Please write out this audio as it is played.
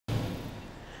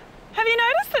Have you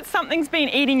noticed that something's been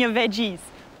eating your veggies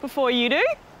before you do?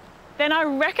 Then I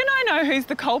reckon I know who's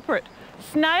the culprit.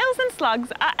 Snails and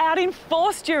slugs are out in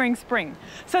force during spring,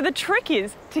 so the trick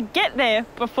is to get there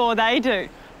before they do.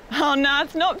 Oh no,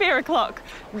 it's not beer o'clock.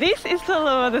 This is to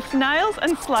lure the snails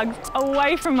and slugs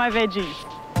away from my veggies.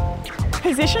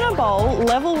 Position a bowl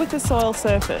level with the soil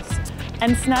surface,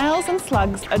 and snails and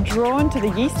slugs are drawn to the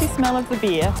yeasty smell of the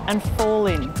beer and fall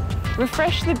in.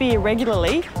 Refresh the beer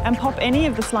regularly and pop any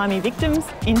of the slimy victims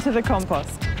into the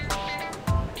compost.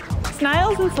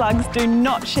 Snails and slugs do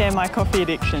not share my coffee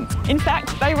addiction. In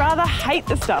fact, they rather hate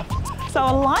the stuff. So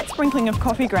a light sprinkling of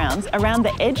coffee grounds around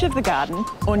the edge of the garden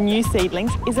or new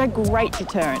seedlings is a great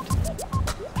deterrent.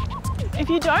 If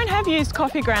you don't have used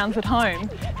coffee grounds at home,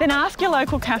 then ask your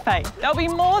local cafe. They'll be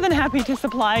more than happy to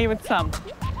supply you with some.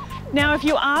 Now, if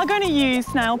you are going to use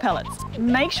snail pellets,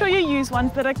 make sure you use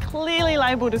ones that are clearly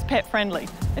labelled as pet friendly.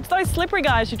 It's those slippery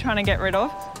guys you're trying to get rid of,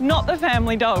 not the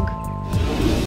family dog.